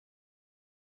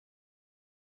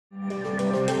नमस्कार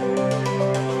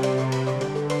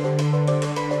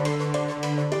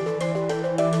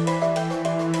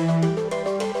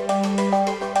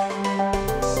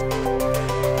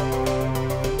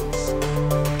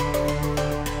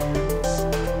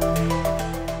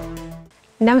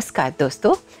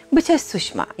दोस्तों, बह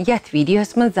सुषमा। यथ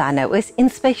वीडियोस मं जानो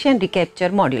इंस्पेक्शन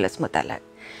रिकैप्चर मॉड्यूलस मुतलक।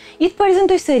 इत पर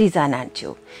तुम सारी जानन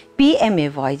छो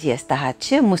PMAY-G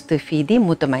तहत मुस्तफीदी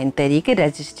मुतमईन तरीके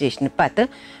रजिस्ट्रेशन पत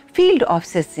फील्ड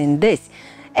ऑफिसर्स दस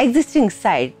एग्जिस्टिंग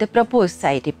साइट तो प्रपोज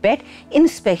साइट पे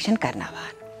इंस्पेक्शन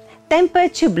करनावान। तम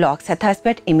पे ब्लॉक सतह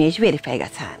पे इमेज वेरीफाई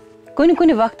गसान।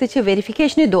 कुन वक्त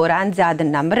वेरिफिकेशन दौरान ज्यादा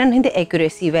नंबरन Hind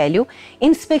accuracy value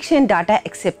inspection data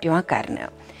accept करना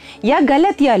या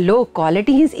गलत या लो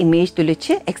क्वालिटी हिंज इमेज तुल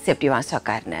एक्सेप्ट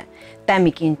करना। तम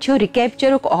किन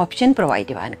रिकैप्चर ऑप्शन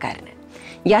प्रोवाइड करना।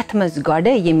 यथ मज गड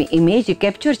यम इमेज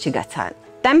रिकैप्चर गसान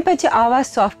तम पे आवाज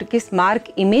सॉफ्ट किस mark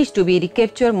image to be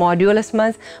recapture modulus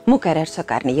मज मुकर्रर सो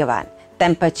करने।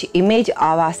 तम पे इमेज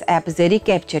आवाज ऐप जरिए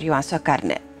कैप्चर सो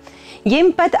करना।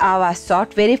 यम पत आवाज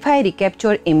soft verify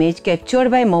recapture image captured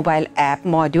by mobile app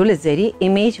module जरिए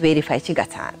इमेज वेरीफाई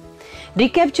गसान।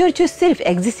 रिकैप्चर सिर्फ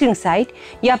एग्जिस्टिंग साइट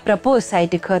या प्रपोज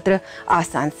साइट खतर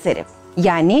आसान सिर्फ,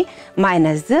 यानी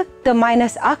 -2 तो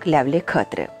 -1 लेवल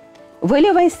खतर।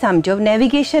 वलो वन समझो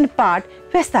नेविगेशन पार्ट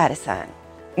विस्तार सान।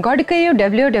 गड करो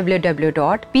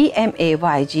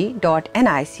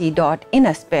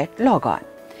www.pmayg.nic.in पे लॉग ऑन।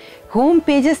 होम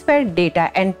पेजस पे डेटा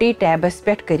एंट्री टैबस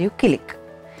पे करो क्लिक।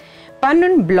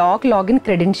 पन ब्लॉक लॉगिन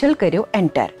क्रेडेंशियल करो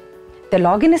एंटर तो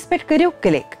लॉगिन पे करो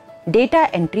क्लिक। डेटा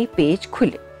एंट्री पेज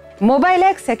खुले। मोबाइल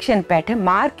एक्स सेक्शन पे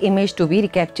mark image to be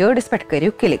recaptured पे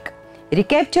करो क्लिक।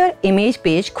 रिकैप्चर इमेज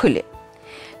पेज खुले।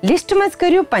 लिस्ट मज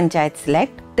करो पंचायत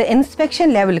सिलेक्ट तो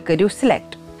इंस्पेक्शन लेवल करो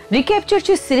सिलेक्ट। रिकैप्चर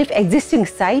सिर्फ एग्जिस्टिंग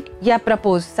साइट या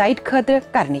प्रपोज साइट खतर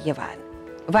करने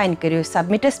वन करो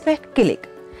सबमिटस पे क्लिक।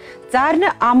 चारन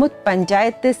आमुत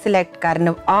पंचायत सिलेक्ट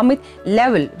करने आमुत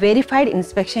लेवल वेरीफाइड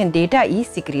इंस्पेक्शन डेटा ई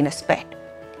स्क्रीनस पे।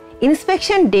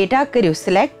 इंस्पेक्शन डेटा करो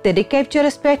सिलेक्ट तो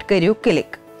रिकैप्चरस पे करो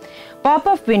क्लिक।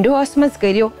 पॉपअप विंडोस मज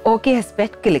करो ओके पे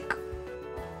क्लिक।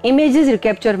 इमेजेस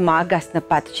रिकैप्चर मार्क गसन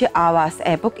पत आवास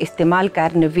ऐपुक इस्तेमाल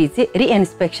करने विज री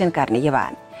इंस्पेक्शन करने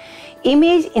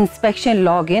image inspection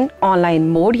login online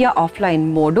mode या ऑफलाइन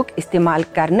मोडुक इस्तेमाल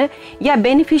करने या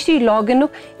बेनिफिशरी लॉगिन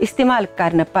इस्तेमाल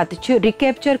करने पत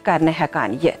रिकैप्चर करने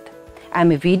हेकान यत।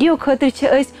 अमे वीडियो खतर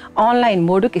ऑनलाइन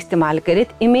मोडुक इस्तेमाल करित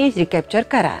इमेज रिकैप्चर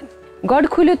करान। गड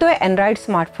खुलो तो एंड्रॉइड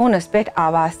स्मार्टफोनस पे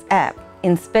आवास ऐप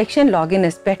इंस्पेक्शन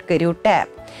लॉगिनस पे करो टैप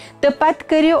तो पत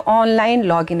करो ऑनलाइन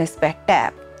लॉगिनस पे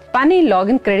टैप। पानी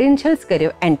लॉगिन क्रेडेंशियल्स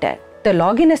करो एंटर तो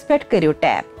लॉगिनस पे करो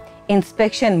टैप।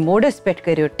 इंस्पेक्शन मोडस पे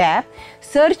करो टैप।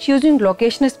 सर्च यूजिंग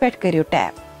लोकेशनस पे करो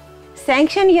टैप।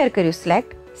 सैंक्शन ईयर करो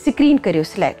सिलेक्ट। स्क्रीन करो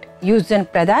सिलेक्ट। यूजन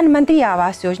प्रधानमंत्री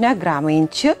आवास योजना ग्रामीण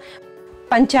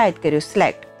पंचायत करो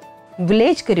सिलेक्ट।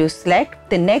 विलेज करो सिलेक्ट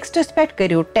तो नेक्स्ट पे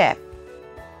करो टैप।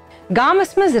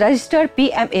 गामस मज रजिस्टर्ड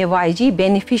PMAY-G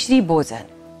बेनिफिशरी बोजन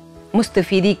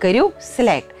मुस्तफीदी करो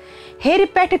सिलेक्ट। हेर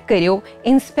पे करो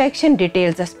इंस्पेक्शन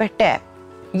डिटेल्स पे टैप।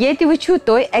 ये वो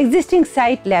तो एग्जिस्टिंग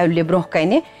साइट लेवल ब्रोह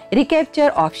कने रिकैप्चर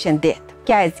ऑप्शन देत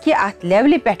क्या अत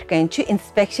लेवल पे कन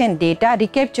इंस्पेक्शन डेटा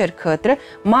रिकैप्चर खतर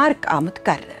मार्क आमुत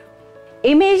कर।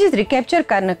 इमेजेस रिकैप्चर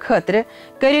करने खतर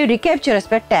करो रिकैप्चरस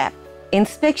पे टैप।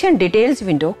 इंस्पेक्शन डिटेल्स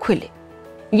विंडो खुले।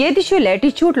 ये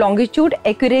latitude longitude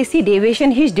accuracy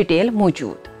deviation his detail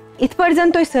मौजूद। इत पर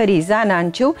जन तो सारी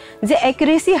जानन जे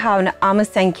एक्यूरेसी हावन आम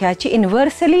संख्या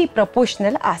इनवर्सली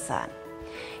प्रोपोर्शनल आसान,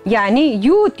 यानी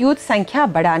यूत यूत संख्या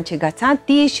बढ़ान गसान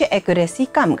तीज एक्यूरेसी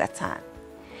कम गसान।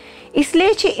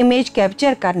 इसलिए इमेज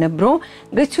कैप्चर करने ब्रो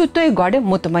गु तो गड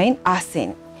मुतमईन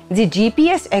आसिन जे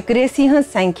GPS एक्यूरेसी हन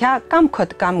संख्या कम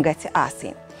खुद कम गछ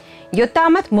आसिन।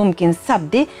 योतामत मुमकिन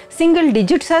सपदे सिंगल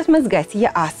डिजिट्स मज गछ ये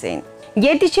आसिन।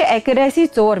 ये एक्यूरेसी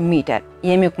 4 मीटर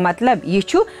यमुक मतलब यह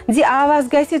आवाज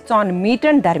गि 4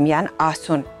 मीटर दरमियान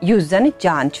आसन युस जन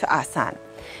जान आसान।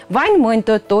 वन मान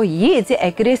तो ये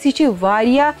एक्यूरेसी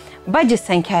वारिया बज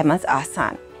संख्या मज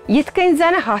आसान। यिथ कन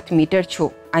जन 100 मीटर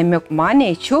अमुक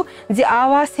माने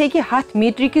आवाज हे 100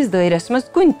 मीटर किस दायरस मज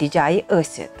कुन ति जाय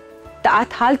आसित। तो अत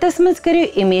हालतस मज करो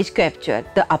इमेज कैप्चर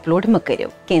तो अपलोड म करो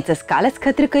कैंसस कालस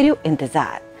खतर करो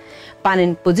इंतजार।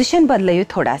 पन पोजिशन बदलो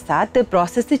थोड़ा सा तो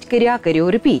प्रोसेस करो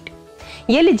रिपीट।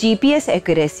 ये GPS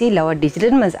एक्यूरेसी लोअर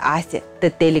डिजिटल मज तो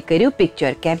तेल करो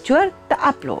पिक्चर कैप्चर तो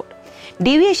अपलोड।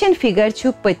 डिविएशन फिगर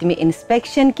पत्म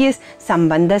इंस्पेक्शन किस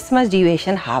संबंधस मज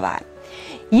डिविएशन हावान।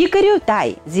 यह करो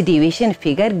तय डिविएशन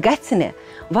फिगर गछ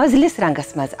वजलिस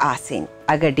रंगस मज आसिन।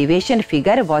 अगर डिविएशन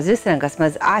फिगर वजलिस रंगस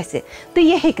मज आसे तो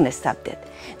यह हेक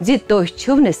सपदित तो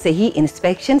छुव सही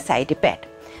इंस्पेक्शन साइट पे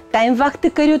تمہ وقت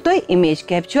کریو تُہۍ امیج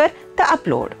کیپچر تہٕ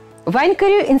اپلوڈ وۄنۍ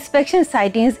کریو انسپیکشن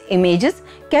سائٹہِ ہٕنٛز امیجز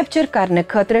کیپچر کرنہٕ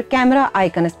خٲطرٕ کیمرا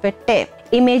آئکنس پٮ۪ٹھ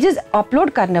ٹیپ امیجز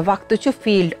اپلوڈ کرنہٕ وقتہٕ چھُ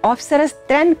فیلڈ آفیسرس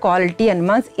 3 کوالٹین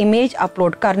منٛز امیج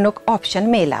اپلوڈ کرنُک آپشن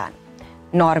میلان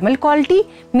نارمل کوالٹی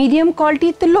میڈیم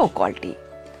کوالٹی تہٕ لو کوالٹی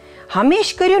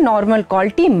ہمیشہ کریو نارمل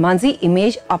کوالٹی منٛزٕے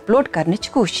امیج اپلوڈ کرنٕچ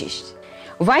کوٗشش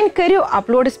وۄنۍ کریو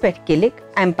اپلوڈس پٮ۪ٹھ کلک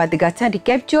امہِ پتہٕ گژھن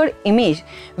رِکیپچٲرڈ امیج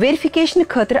ویریفِکیشن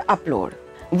خٲطرٕ اپلوڈ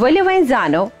ؤلِو وۄنۍ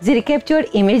زانو زِ رِکیپچٲرڈ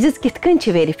امیجز کِتھ کٔنۍ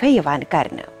چھِ ویرِفاے یِوان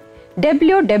کرنہٕ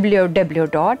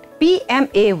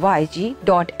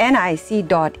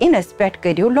www.PMAY-G.nic.in پٮ۪ٹھ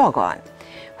کٔرِو لاگ آن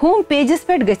ہوم پیجس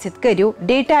پٮ۪ٹھ گٔژھِتھ کٔرِو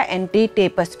ڈیٹا اینٹری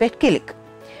ٹیپس پٮ۪ٹھ کلک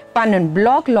پنُن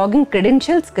بلاک لاگن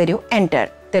کریڈنشلز کٔرِو اینٹر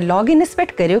تہٕ لاگ انس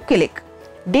پٮ۪ٹھ کٔرِو click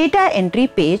data entry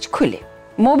page کھُلہِ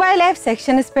mobile app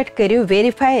sections پٮ۪ٹھ کٔرِو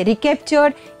verify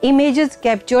رِکیپچٲرڈ images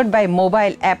کیپچٲرڈ by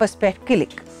mobile apps پٮ۪ٹھ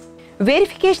کلک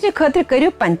ویریفِکیشن خٲطرٕ کٔرِو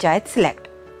پنچایت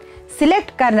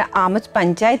سلیکٹ کرنہٕ آمٕژ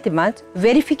پنچایتہِ منٛز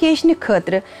ویریفِکیشن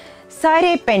خٲطرٕ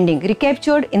سارے پینڈنگ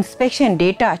رِکیپچٲرڈ انسپیکشن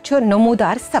ڈیٹا چھُ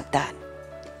نموٗدار سپدان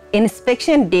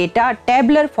انسپیکشن ڈیٹا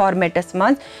ٹیبلر فارمیٹس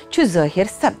منٛز چھُ ظٲہِر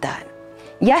سپدان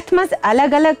یتھ منٛز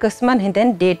الگ الگ قٕسمن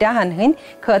ہٕنٛدٮ۪ن ڈیٹاہن ہٕنٛدۍ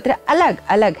خٲطرٕ الگ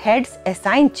الگ ہیڈس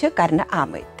اسائن چھِ کرنہٕ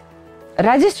آمٕتۍ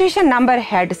رجسٹریشن نمبر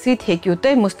ہیڈ سۭتۍ ہیٚکِو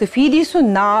تُہۍ مستفیدی سُنٛد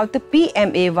ناو تہٕ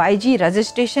PMAY-G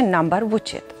رجسٹریشن نمبر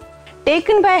وٕچھِتھ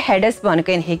ٹیکن بائی ہیڈس بۄنہٕ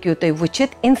کَنۍ ہیٚکِو تُہۍ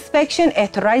وٕچھِتھ انسپیکشن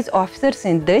ایتھورائز آفیسر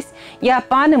سٕنٛدِ دٔسۍ یا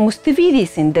پانہٕ مستفیدی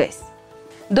سٕنٛدِ دٔسۍ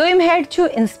دوٚیِم ہیڈ چھُ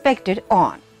انسپیکٹڈ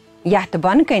آن یتھ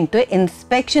بۄنہٕ کَنۍ تُہۍ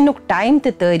انسپیکشنُک ٹایم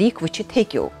تہٕ تٲریٖخ وٕچھِتھ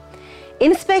ہیٚکِو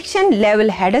انسپیکشن لیول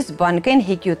ہیڈس بۄنہٕ کَنۍ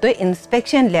ہیٚکِو تُہۍ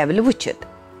انسپیکشن لیول وٕچھِتھ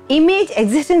امیج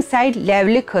ایگزسٹنگ سائٹ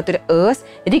لیولہِ خٲطرٕ ٲس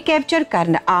رِکیپچر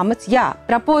کرنہٕ آمٕژ یا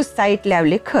پرپوز سائٹ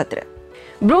لیولہِ خٲطرٕ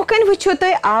برونٛہہ کَنۍ وٕچھِو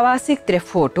تُہۍ آواسٕکۍ 3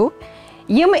 فوٹو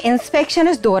یِم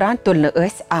انسپیکشنس دوران تُلنہٕ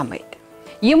ٲسۍ آمٕتۍ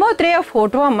یِمو 3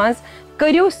 فوٹوو منٛز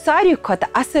کٔرِو ساروی کھۄتہٕ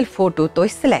اصل فوٹو تُہۍ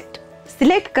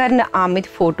سلیکٹ کرنہٕ آمٕتۍ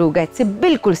فوٹو گژھِ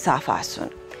بالکل صاف آسُن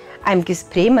امہِ کِس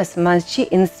فریمس منٛز چھِ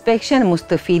انسپیکشن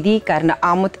مستفیدی کرنہٕ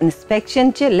آمُت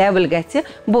انسپیکشن چہِ لیول گژھِ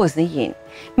بوزنہٕ یِنۍ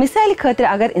مثالہِ خٲطرٕ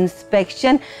اگر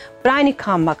انسپیکشن پرانہِ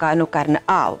خام مکانُک کرنہٕ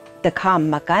آو تہٕ خام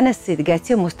مکانس سۭتۍ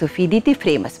گژھِ مستفیدی تہِ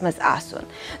فریمس منٛز آسُن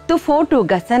تہٕ فوٹو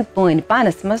گژھن پٲنۍ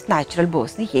پانس منٛز نیچرل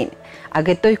بوزنہٕ یِنۍ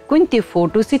اگر تُہۍ کُنہِ تہِ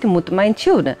فوٹو سۭتۍ مطمعین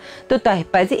چھِو نہٕ تہٕ تۄہہِ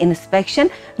پزِ انسپیکشن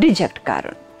رِجیکٹ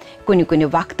کرُن کُنہِ کُنہِ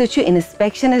وقتہٕ چھُ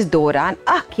انسپیکشنس دوران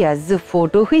 1 یا 2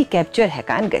 فوٹو ہٕے کیپچر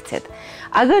ہٮ۪کان گٔژھِتھ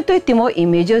اگر تُہۍ تِمو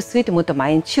امیجو سۭتۍ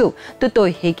مطمعین چھِو تہٕ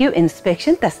تُہۍ ہیٚکِو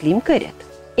انسپیکشن تسلیٖم کٔرِتھ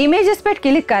امیجس پٮ۪ٹھ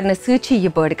کلک کرنہٕ سۭتۍ چھِ یہِ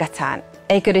بٔڑ گژھان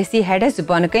ایکوریسی ہیڈس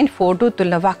بۄنہٕ کَنۍ فوٹو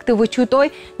تُلنہٕ وقتہٕ وٕچھِو تُہۍ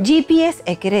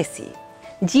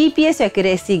GPS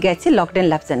ایکوریسی گژھِ لۄکٹٮ۪ن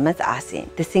لفظن منٛز آسٕنۍ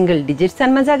تہٕ سنگل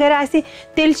ڈِجٹسن منٛز اگر آسہِ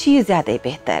تیٚلہِ چھُ یہِ زیادَے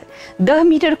بہتر 10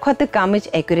 میٖٹر کھۄتہٕ کمٕچ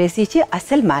ایکوریسی چھِ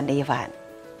اصل ماننہٕ یِوان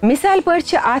مثال پٲٹھۍ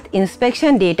چھِ اتھ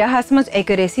انسپیکشن ڈیٹاہس منٛز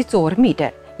ایکوریسی 4 میٖٹر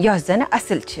یۄس زن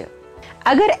اصل چھِ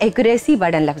اگر ایکوریسی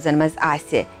بڑن لفظن منٛز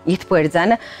آسہِ یِتھ پٲٹھۍ زن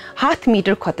 100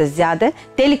 میٖٹر کھۄتہٕ زیادٕ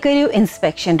تیٚلہِ کٔرِو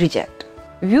inspection رِجیکٹ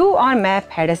view on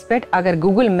map heads پٮ۪ٹھ اگر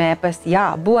گوگل میپس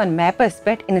یا بہٕ ونہٕ میپس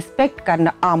پٮ۪ٹھ انسپیکٹ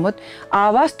کرنہٕ آمُت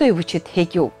آواز تُہۍ وٕچھِتھ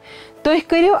ہیٚکِو تُہۍ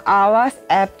کٔرِو آواز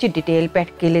ایپ چہِ ڈِٹیل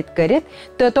پٮ۪ٹھ کلک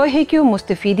کٔرِتھ تہٕ تُہۍ ہیٚکِو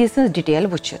مستفیدی سٕنٛز ڈِٹیل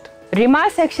وٕچھِتھ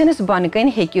ریمارک سیکشنس بۄنہٕ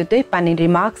کَنۍ ہیٚکِو تُہۍ پنٕنۍ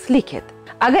ریمارکس لیکھِتھ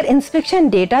اگر انسپیکشن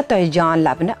ڈیٹا تۄہہِ جان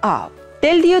لبنہٕ آو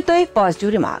تیٚلہِ دِیِو تُہۍ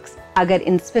پازٹِو ریمارکس اگر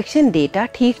انسپیکشن ڈیٹا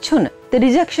ٹھیٖک چھُنہٕ تہٕ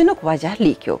رِجیکشنُک وجہ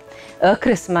لیکھِو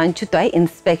ٲخرس منٛز چھُ تۄہہِ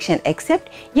انسپیکشن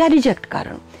ایکسپٹ یا رِجیکٹ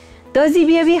کرُن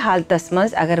تٲزیبیٲبی حالتس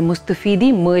منٛز اگر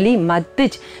مستفیدی مٲلی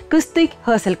مدتٕچ قٕسطٕکۍ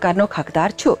حٲصِل کرنُک حقدار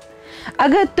چھُ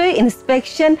اگر تُہۍ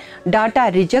انسپیکشن ڈاٹا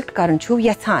رِجیکٹ کرُن چھُو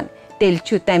یژھان تیٚلہِ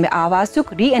چھُ تمہِ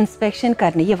آوازُک ری انسپیکشن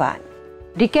کرنہٕ یِوان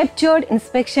رِکیپچٲرڈ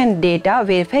انسپیکشن ڈیٹا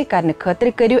ویرِفائی کرنہٕ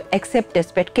خٲطرٕ کٔرِو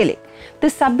ایکسپٹس پٮ۪ٹھ کلک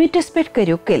تہٕ سبمٹس پٮ۪ٹھ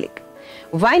کٔرِو کلک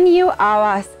وۄنۍ یِیو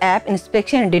آواز ایپ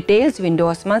انسپیکشن ڈیٹیلز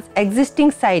ونڈوس منٛز ایگزسٹنگ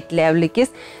سائٹ لیولہِ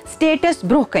کِس سٹیٹس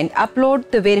برونٛہہ کَنۍ اپلوڈ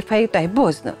تہٕ ویرِفائی تۄہہِ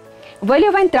بوزنہٕ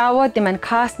ؤلِو وۄنۍ تراوو تِمن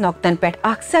خاص نۄقطن پٮ۪ٹھ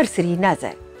اکھ سرسری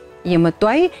نظر یِمہٕ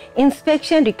تۄہہِ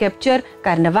انسپیکشن رِکیپچر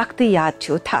کرنہٕ وقتہٕ یاد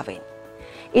چھِو تھاوٕنۍ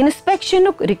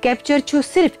انسپیکشنُک رِکیپچر چھُ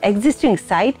صرف ایگزسٹنگ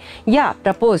سائٹ یا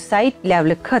پرپوز سائٹ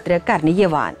لیولہِ خٲطرٕ کرنہٕ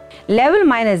یِوان لیول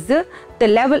 -2 تہٕ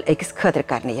لیول 1 خٲطرٕ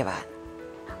کرنہٕ یِوان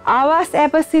آواز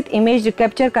ایپس سۭتۍ امیج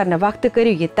رِکیپچر کرنہٕ وقتہٕ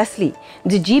کٔرِو یہِ تسلی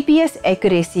زِ GPS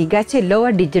ایکوریسی گژھِ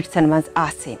لوور ڈِجٹسن منٛز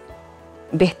آسٕنۍ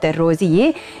بہتر روزِ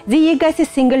یہِ زِ یہِ گژھِ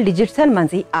سنگل ڈِجٹسن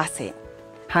منٛزٕے آسٕنۍ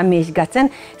ہمیشہٕ گژھن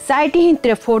سائٹہِ ہٕنٛدۍ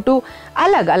 3 فوٹو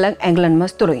الگ الگ اینگلن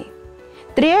منٛز تُلٕنۍ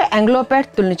 3 اینگلو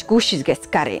پٮ۪ٹھ تُلنٕچ کوٗشش گژھِ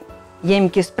کرٕنۍ ییٚمہِ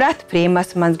کِس پرٛٮ۪تھ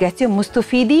فریمس منٛز گژھِ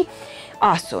مستفیدی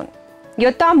آسُن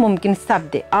یوٚتام مُمکِن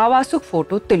سپدِ آوازُک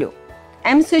فوٹو تُلِو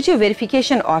अम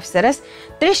वेरिफिकेशन ऑफिसरस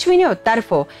त्रिशवनियों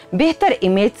तरफों बेहतर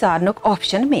इमेज सारनुक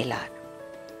ऑप्शन मिलान।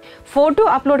 फोटो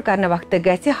अपलोड करने वक्त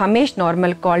गैसे हमेशा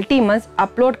नॉर्मल क्वालिटी मज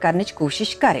अपलोड करने की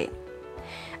कोशिश करें।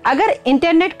 अगर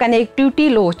इंटरनेट कनेक्टिविटी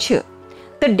लो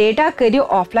तो डेटा करियो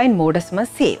ऑफलाइन मोडस मज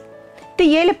सेव तो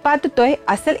ये पत तुह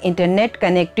असल इंटरनेट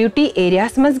कनेक्टिविटी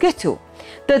एरियास मज गो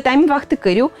तो तम वक्त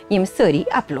करियो यम सारी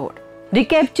अपलोड।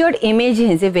 रिकैप्चर्ड इमेज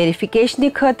हज वेरिफिकेशन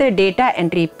खतर डेटा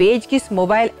एंट्री पेज किस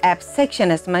मोबाइल ऐप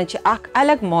सेक्शनस मज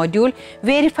अलग module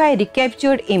verify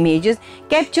recaptured images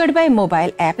captured by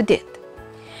mobile app दित।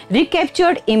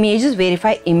 Recaptured images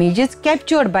verify images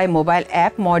captured by mobile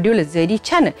app module जरिए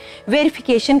छन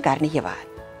वेरिफिकेशन करने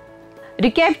यवान।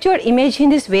 Recaptured image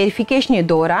हिंदिस वेरिफिकेशन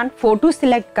दौरान फोटो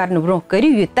सिलेक्ट करने ब्रोह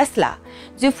करियो ये तसला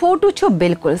जो फोटो छो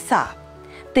बिल्कुल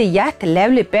साफ तो यथ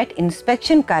लेवल पेट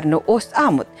इंस्पेक्शन करने ओस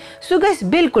आमुत सु गस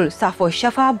बिल्कुल साफो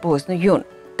शफाफ बोजन योन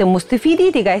तो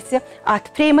मुस्तफीदी ति गस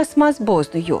अथ फ्रेमस मज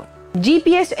बोजन योन।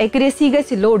 GPS एक्यूरेसी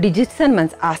गस लो डिजिट्सन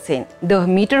मंज आसेन 10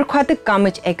 मीटर खत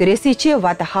कमच एक्यूरेसी छ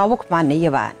वत हावुक मानने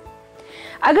यवान।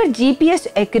 अगर GPS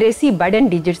एक्यूरेसी बड़न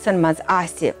डिजिट्सन मंज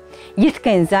आसे यथ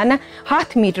कन जन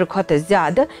 7 मीटर खत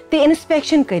ज्यादा ते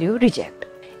इंस्पेक्शन करियो रिजेक्ट।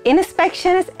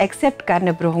 इंस्पेक्शन एक्सेप्ट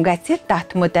करने ब्रोह गस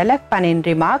तथ मुतलक पन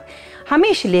रिमार्क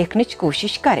हमेशा लेखनच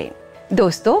कोशिश करें।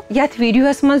 दोस्तों यथ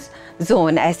वीडियोस मज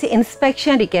जोन ऐसे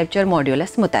इंस्पेक्शन रिकैप्चर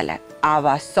मॉड्यूलस मुतलक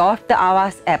आवाज सॉफ्ट तो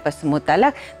आवाज ऐपस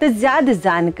मुतलक तो ज्यादा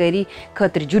जानकारी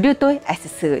खतर जुड़ियो तो ऐसे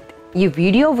सत। ये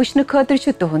वीडियो वुचन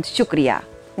खतर तुहंद शुक्रिया।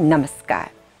 नमस्कार।